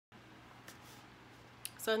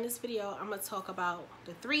So in this video, I'm going to talk about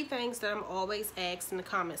the 3 things that I'm always asked in the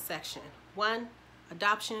comment section. 1,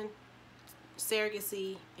 adoption,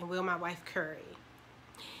 surrogacy, and will my wife curry?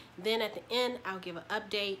 Then at the end, I'll give an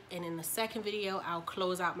update, and in the second video, I'll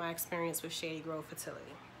close out my experience with Shady Grove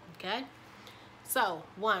Fertility. Okay? So,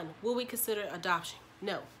 1, will we consider adoption?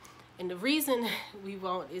 No. And the reason we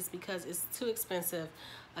won't is because it's too expensive.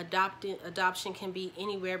 Adoption can be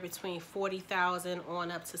anywhere between $40,000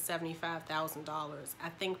 on up to $75,000. I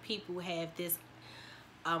think people have this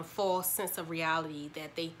false sense of reality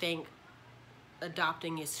that they think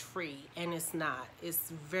adopting is free, and it's not. It's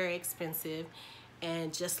very expensive,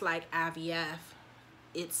 and just like IVF,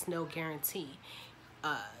 it's no guarantee.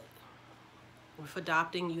 With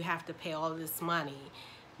adopting, you have to pay all this money,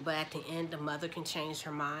 but at the end, the mother can change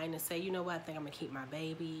her mind and say, you know what, I think I'm gonna keep my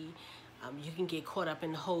baby. You can get caught up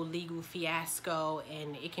in the whole legal fiasco,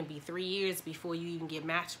 and it can be 3 years before you even get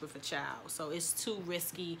matched with a child. So it's too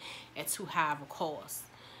risky and too high of a cost.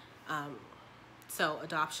 So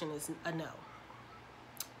adoption is a no.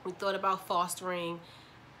 We thought about fostering,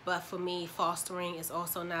 but for me, fostering is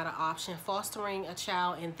also not an option. Fostering a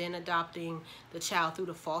child and then adopting the child through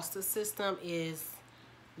the foster system is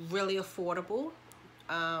really affordable.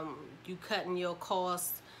 You cutting your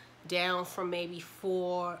costs down from maybe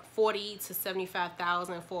 $40,000 to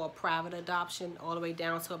 $75,000 for a private adoption, all the way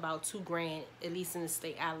down to about $2 grand, at least in the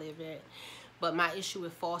state I live in. But my issue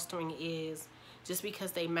with fostering is just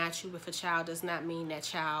because they match you with a child does not mean that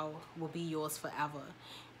child will be yours forever.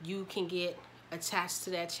 You can get attached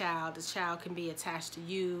to that child. The child can be attached to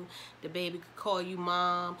you. The baby could call you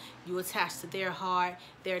mom. You attached to their heart.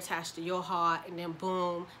 They're attached to your heart. And then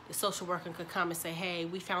boom, the social worker could come and say, hey,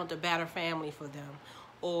 we found a better family for them.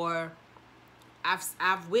 Or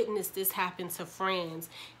I've witnessed this happen to friends.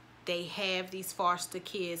 They have these foster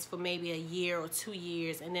kids for maybe a year or 2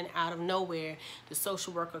 years, and then out of nowhere, the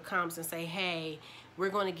social worker comes and say, hey,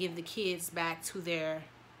 we're going to give the kids back to their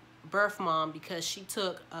birth mom because she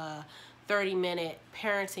took a 30-minute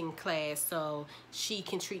parenting class so she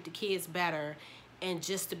can treat the kids better, and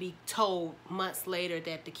just to be told months later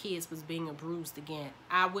that the kids was being abused again.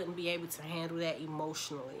 I wouldn't be able to handle that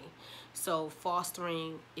emotionally. So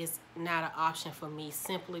fostering is not an option for me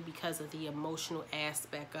simply because of the emotional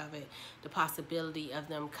aspect of it. The possibility of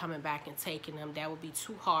them coming back and taking them, that would be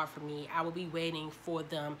too hard for me. I would be waiting for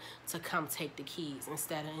them to come take the kids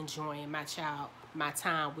instead of enjoying my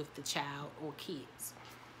time with the child or kids.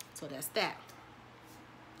 So that's that.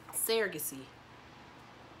 Surrogacy.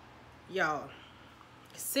 Y'all,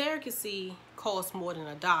 surrogacy costs more than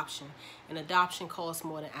adoption, and adoption costs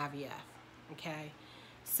more than IVF, okay?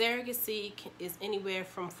 Surrogacy is anywhere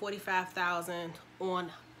from $45,000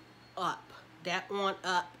 on up. That on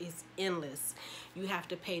up is endless. You have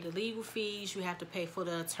to pay the legal fees, you have to pay for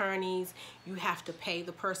the attorneys, you have to pay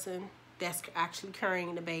the person that's actually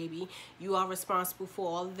carrying the baby. You are responsible for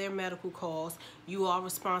all of their medical costs. You are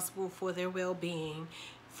responsible for their well-being.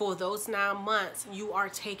 For those 9 months, you are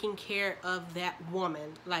taking care of that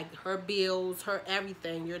woman, like her bills, her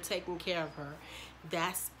everything. You're taking care of her.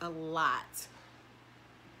 That's a lot.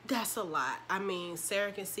 That's a lot. I mean,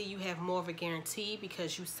 surrogacy, you have more of a guarantee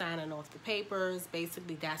because you signing off the papers.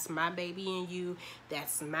 Basically, that's my baby in you.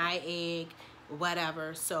 That's my egg,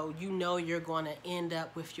 whatever. So you know you're going to end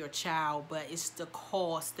up with your child, but it's the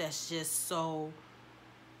cost that's just so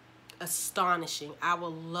astonishing. I would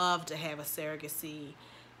love to have a surrogacy.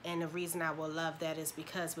 And the reason I would love that is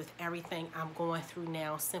because with everything I'm going through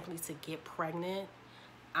now, simply to get pregnant,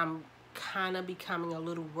 I'm kind of becoming a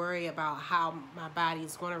little worried about how my body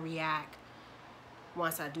is going to react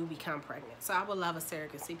once I do become pregnant. So I would love a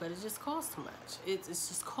surrogacy, but it just costs too much. It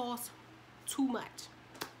just costs too much.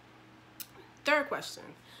 Third question,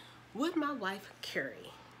 would my wife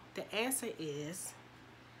carry? The answer is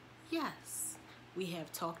yes. We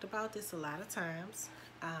have talked about this a lot of times.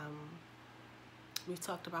 We've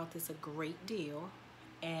talked about this a great deal,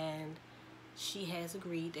 and she has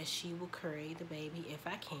agreed that she will carry the baby if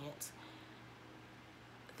I can't.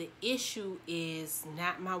 The issue is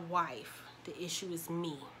not my wife. The issue is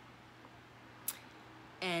me.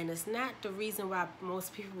 And it's not the reason why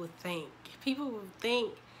most people would think. People would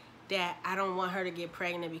think that I don't want her to get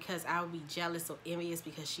pregnant because I would be jealous or envious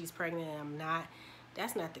because she's pregnant and I'm not.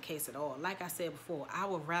 That's not the case at all. Like I said before, I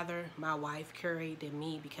would rather my wife carry than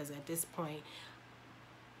me, because at this point,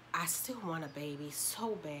 I still want a baby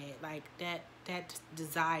so bad. Like that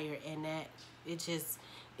desire and that it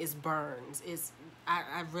burns.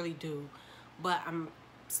 I really do. But I'm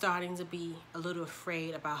starting to be a little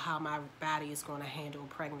afraid about how my body is going to handle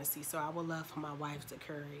pregnancy. So I would love for my wife to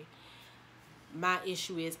carry. My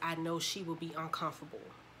issue is I know she will be uncomfortable.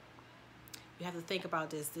 You have to think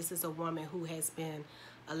about this. This is a woman who has been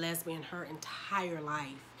a lesbian her entire life.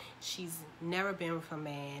 She's never been with a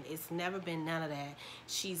man. It's never been none of that.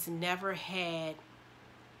 She's never had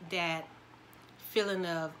that feeling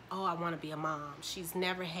of, oh, I want to be a mom. She's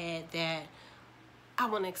never had that, I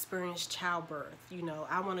want to experience childbirth. You know,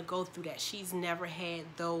 I want to go through that. She's never had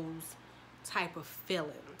those type of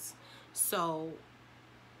feelings. So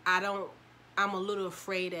I'm a little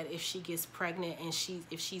afraid that if she gets pregnant and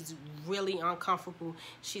if she's really uncomfortable,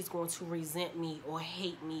 she's going to resent me or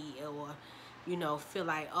hate me, or, you know, feel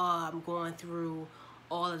like, oh, I'm going through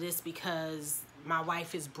all of this because my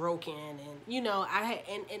wife is broken. And, you know,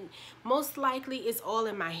 and most likely it's all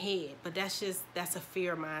in my head, but that's a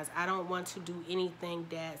fear of mine. I don't want to do anything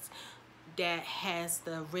that has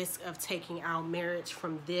the risk of taking our marriage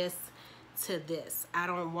from this to this. I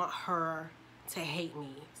don't want her to hate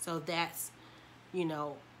me. So that's, you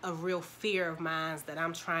know, a real fear of mine that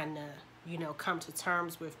I'm trying to, you know, come to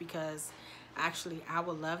terms with, because actually I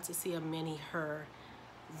would love to see a mini her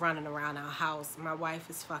running around our house. My wife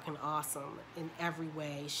is fucking awesome in every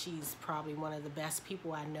way. She's probably one of the best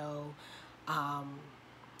people I know.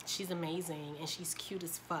 She's amazing and she's cute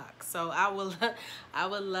as fuck. So I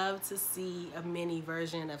would love to see a mini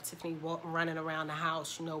version of Tiffany running around the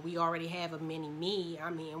house. You know, we already have a mini me. I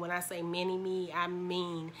mean, when I say mini me, I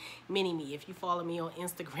mean mini me. If you follow me on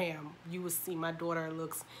Instagram, you will see my daughter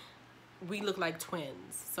we look like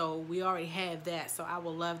twins. So we already have that. So I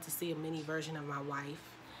would love to see a mini version of my wife.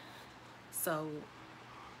 So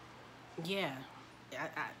yeah,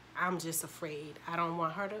 I'm just afraid. I don't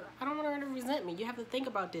want her to resent me. You have to think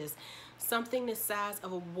about this. Something the size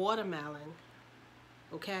of a watermelon,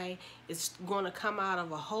 okay, it's going to come out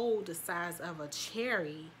of a hole the size of a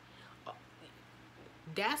cherry.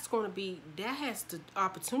 That has the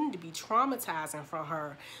opportunity to be traumatizing for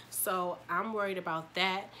her. So I'm worried about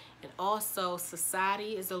that. And also,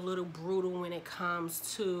 society is a little brutal when it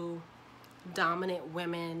comes to dominant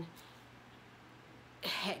women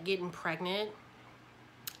getting pregnant.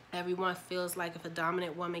 Everyone feels like if a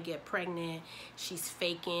dominant woman get pregnant, she's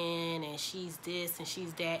faking and she's this and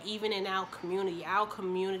she's that. Even in our community,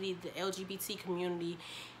 the LGBT community,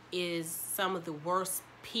 is some of the worst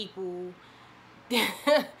people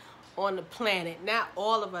on the planet. Not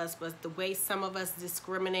all of us, but the way some of us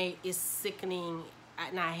discriminate is sickening,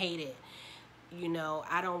 and I hate it. You know,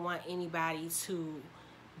 I don't want anybody to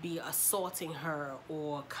be assaulting her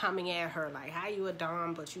or coming at her like, how you a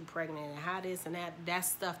dom but you pregnant, and how this and that. That's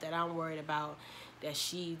stuff that I'm worried about, that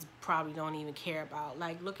she probably don't even care about.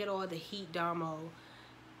 Like, look at all the heat Damo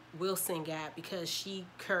Wilson got because she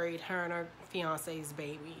carried her and her fiance's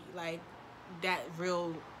baby. Like, that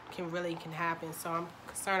really can happen. So I'm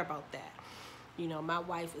concerned about that. You know, my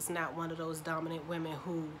wife is not one of those dominant women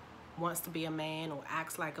who wants to be a man or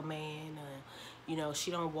acts like a man. You know, she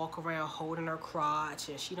don't walk around holding her crotch,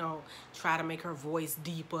 and she don't try to make her voice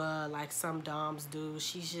deeper like some doms do.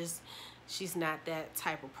 She's not that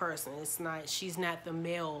type of person. She's not the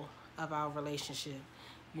male of our relationship.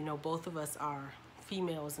 You know, both of us are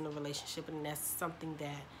females in a relationship, and that's something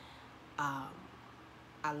that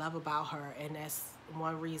I love about her, and that's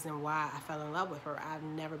one reason why I fell in love with her. I've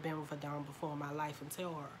never been with a dom before in my life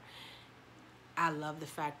until her. I love the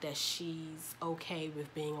fact that she's okay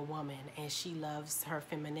with being a woman, and she loves her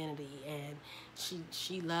femininity, and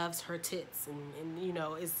she loves her tits, and you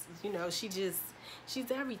know, she's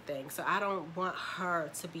everything. So I don't want her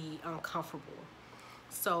to be uncomfortable.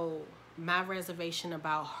 So my reservation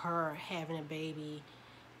about her having a baby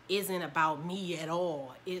isn't about me at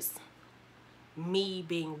all. It's me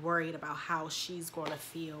being worried about how she's going to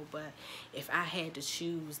feel. But if I had to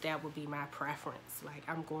choose, that would be my preference. Like,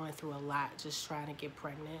 I'm going through a lot just trying to get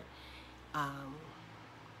pregnant.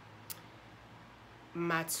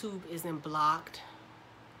 My tube isn't blocked,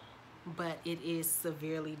 but it is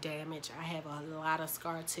severely damaged. I have a lot of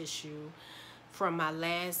scar tissue from my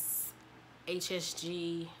last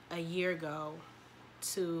HSG a year ago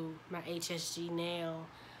to my HSG now.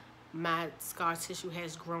 My scar tissue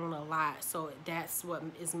has grown a lot, so that's what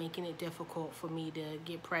is making it difficult for me to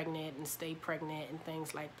get pregnant and stay pregnant and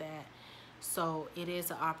things like that. So it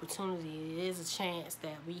is an opportunity. It is a chance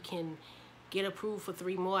that we can get approved for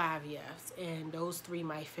 3 more IVFs, and those 3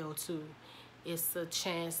 might fail too. It's a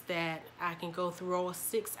chance that I can go through all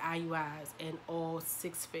 6 IUIs and all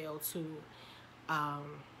 6 fail too.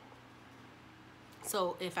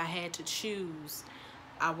 So if I had to choose,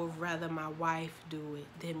 I would rather my wife do it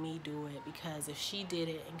than me do it, because if she did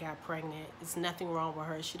it and got pregnant, it's nothing wrong with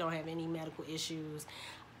her. She don't have any medical issues.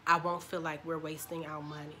 I won't feel like we're wasting our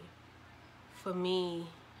money. For me,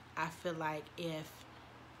 I feel like if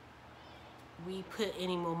we put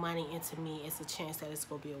any more money into me, it's a chance that it's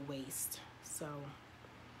going to be a waste. So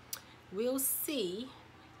we'll see.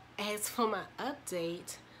 As for my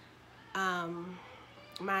update,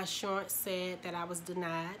 my insurance said that I was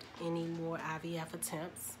denied any more IVF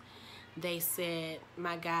attempts. They said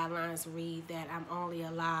my guidelines read that I'm only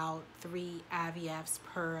allowed 3 IVFs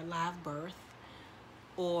per live birth,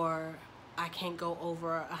 or I can't go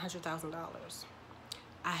over $100,000.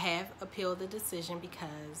 I have appealed the decision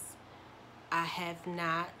because I have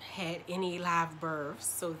not had any live births,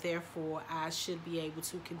 so therefore I should be able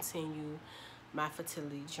to continue my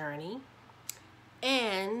fertility journey.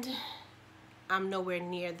 And I'm nowhere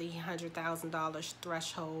near the $100,000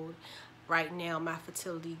 threshold. Right now, my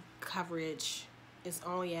fertility coverage is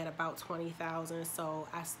only at about $20,000, so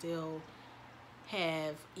I still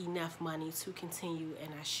have enough money to continue,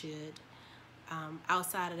 and I should.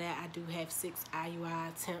 Outside of that, I do have 6 IUI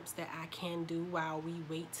attempts that I can do while we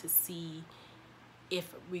wait to see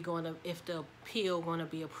if the appeal gonna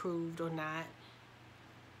be approved or not.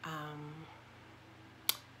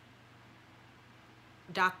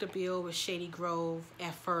 Dr. Bill with Shady Grove,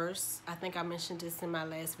 at first, I think I mentioned this in my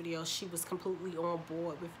last video, she was completely on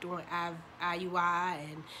board with doing IUI,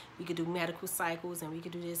 and we could do medical cycles, and we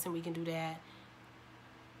could do this and we can do that.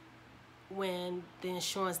 When the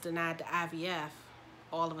insurance denied the IVF,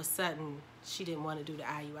 all of a sudden she didn't want to do the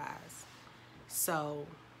IUIs. So,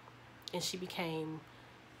 and she became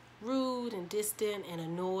rude and distant and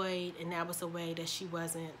annoyed, and that was a way that she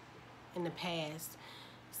wasn't in the past.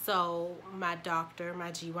 So my doctor, my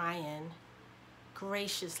GYN,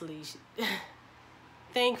 graciously,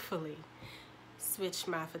 thankfully, switched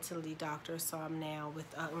my fertility doctor, so I'm now with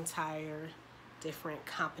an entire different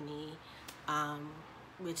company,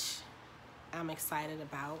 which I'm excited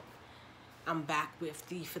about. I'm back with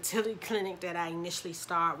the fertility clinic that I initially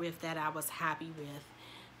started with, that I was happy with.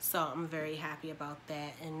 So I'm very happy about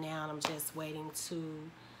that, and now I'm just waiting to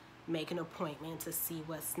make an appointment to see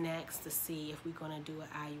what's next, to see if we're going to do an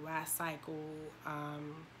IUI cycle,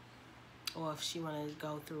 or if she want to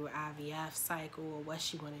go through an IVF cycle, or what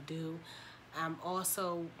she want to do. I'm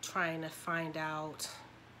also trying to find out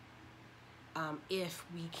if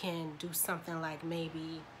we can do something like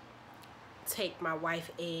maybe take my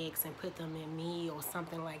wife's eggs and put them in me or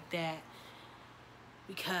something like that,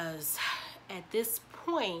 because at this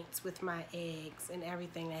point with my eggs and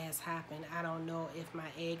everything that has happened, I don't know if my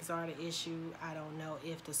eggs are the issue. I don't know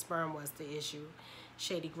if the sperm was the issue.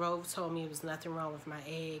 Shady Grove told me there was nothing wrong with my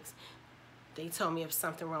eggs. They told me if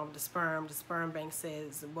something wrong with the sperm. The sperm bank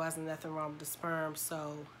says it wasn't nothing wrong with the sperm,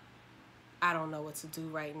 so I don't know what to do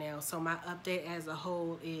right now. So my update as a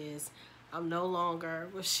whole is I'm no longer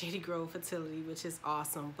with Shady Grove Fertility, which is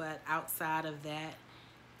awesome, but outside of that,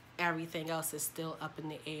 everything else is still up in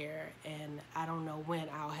the air, and I don't know when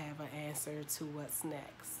I'll have an answer to what's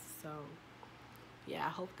next. So yeah, I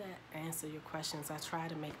hope that answered your questions. I tried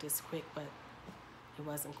to make this quick, but it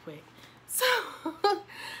wasn't quick. So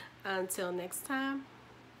until next time.